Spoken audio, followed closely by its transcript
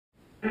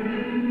How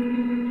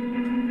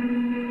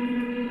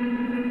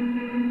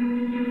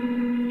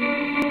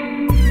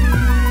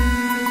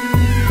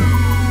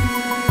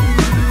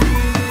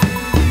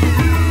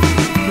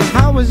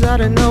was I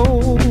to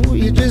know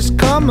you just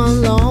come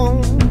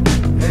along?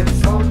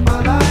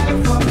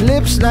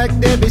 Lips like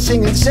they be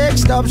singing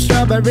sexed up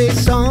strawberry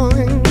songs.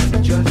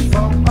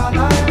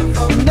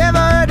 Never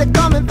heard it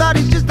coming, thought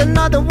he's just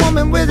another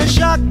woman with a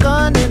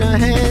shotgun in her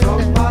hand.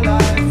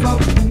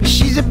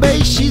 She's a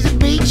bass, she's a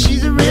beat,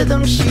 she's a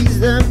rhythm, she's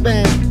the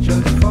band.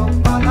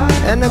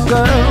 And the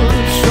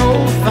girl's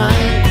so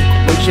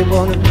fine, makes you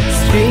wanna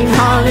scream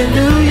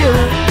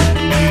hallelujah.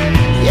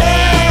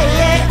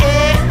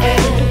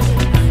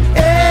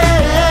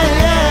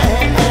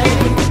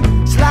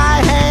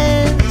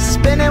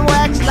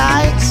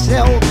 Like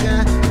silk,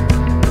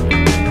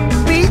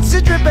 beats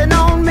are dripping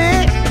on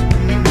me,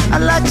 I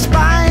like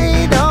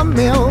spider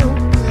milk.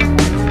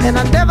 And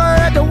I never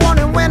heard the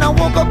warning when I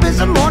woke up in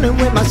the morning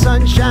with my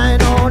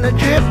sunshine on a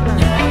drip.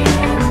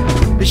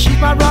 But she's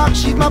my rock,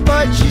 she's my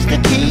bud, she's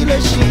tequila,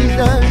 she's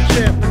the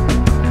trip.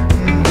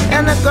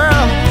 And the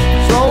girl,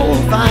 so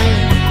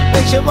fine,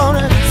 makes you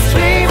wanna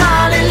scream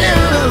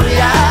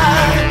hallelujah.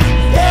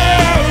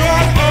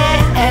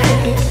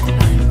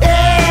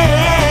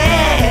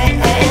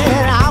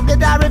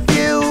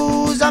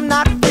 I'm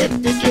not fit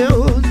to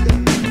choose.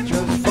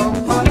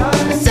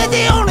 Said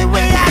the only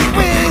way I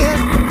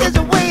win is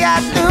the way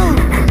I lose.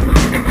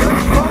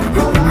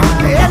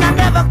 And I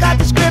never got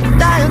the script,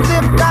 I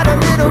unzipped, got a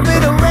little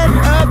bit of red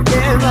up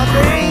in my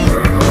brain.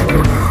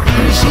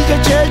 She's a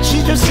church,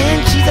 she's a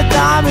sin, she's a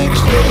comic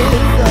strip.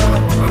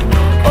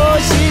 Oh,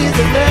 she's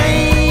the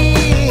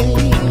vein.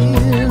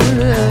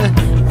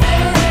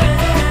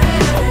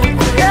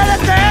 Yeah, the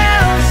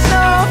girl's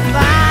so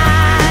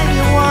fine,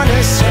 you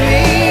wanna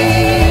scream.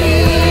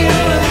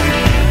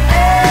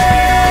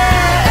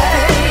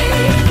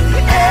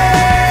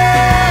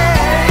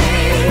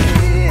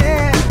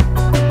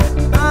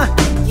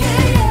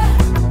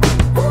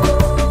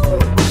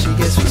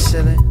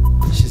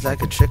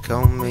 Like a trick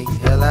on me.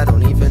 Hell, I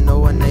don't even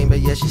know her name, but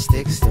yeah, she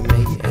sticks to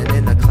me. And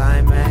in the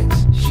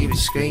climax, she would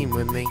scream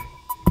with me.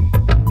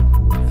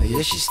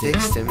 Yeah, she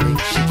sticks to me.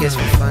 She gets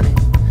me funny.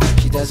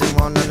 She doesn't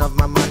want none of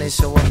my money,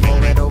 so I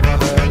pour it over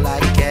her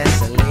like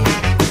gasoline.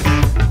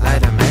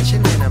 Light a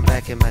mansion and I'm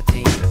back in my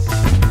teens.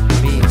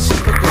 Me and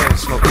Supergirl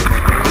smoking my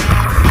green.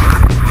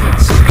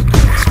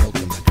 Supergirl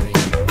smoking my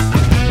green.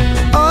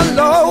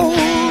 Unload,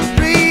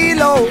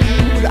 reload,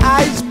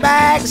 ice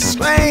bag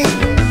scream.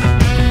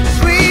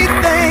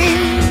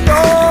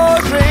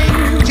 Doors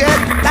ring, jet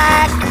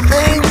black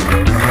thing.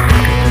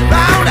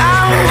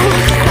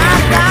 Roundhouse,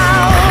 knock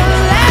down,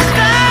 let's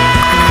go.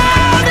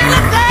 In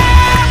the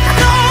back,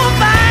 so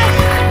fine,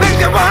 makes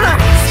you wanna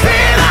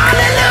scream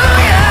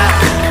hallelujah.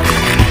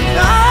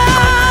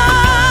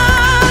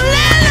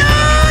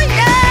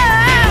 Hallelujah.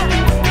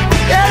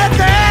 Yeah, the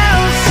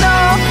girl's so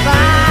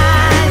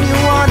fine, you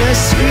wanna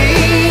scream.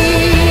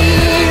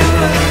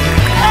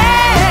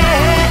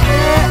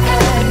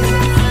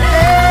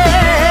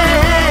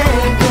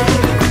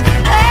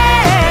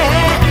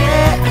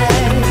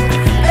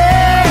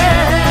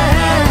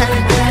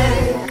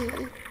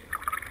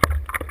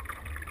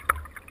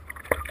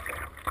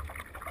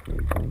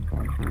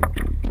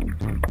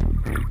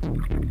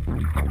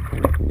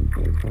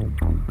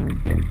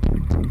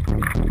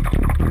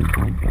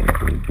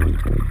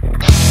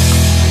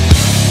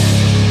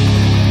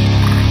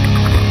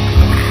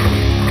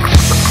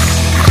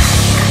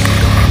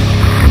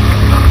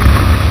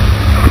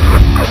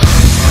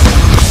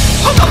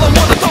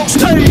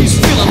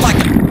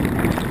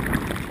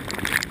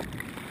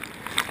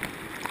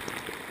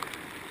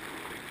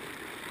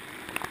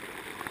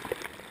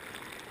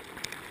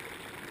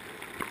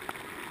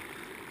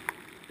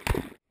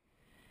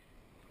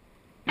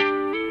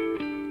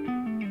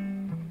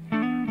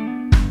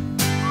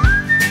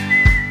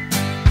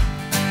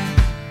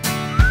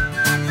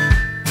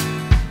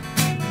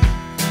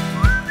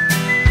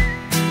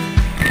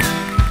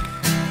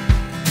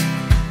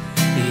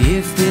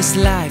 If this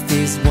life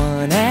is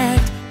one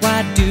act,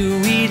 why do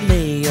we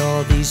lay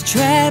all these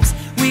traps?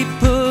 We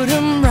put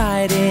them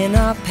right in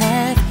our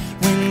path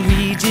when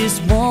we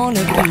just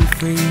wanna be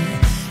free.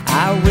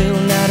 I will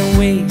not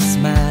waste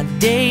my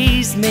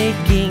days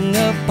making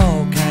up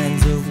all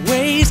kinds of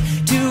ways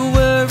to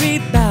worry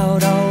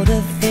about all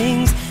the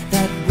things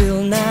that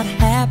will not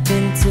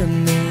happen to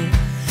me.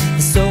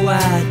 So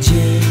I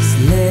just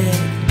let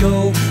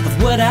go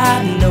of what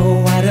I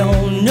know I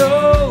don't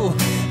know.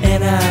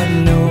 And I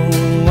know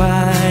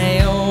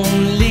I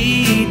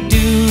only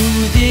do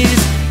this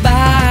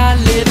by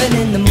living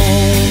in the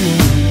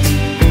moment,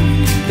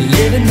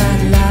 living my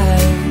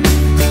life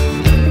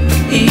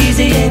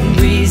easy and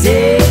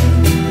breezy,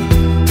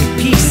 with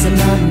peace in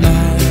my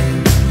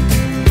mind.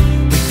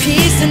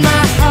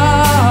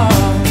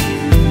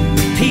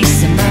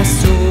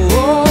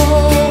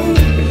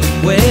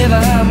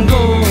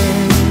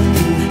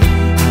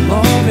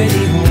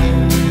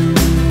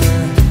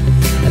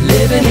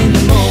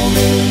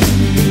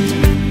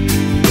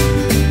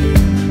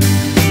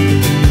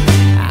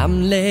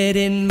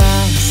 letting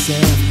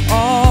myself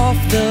off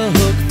the hook.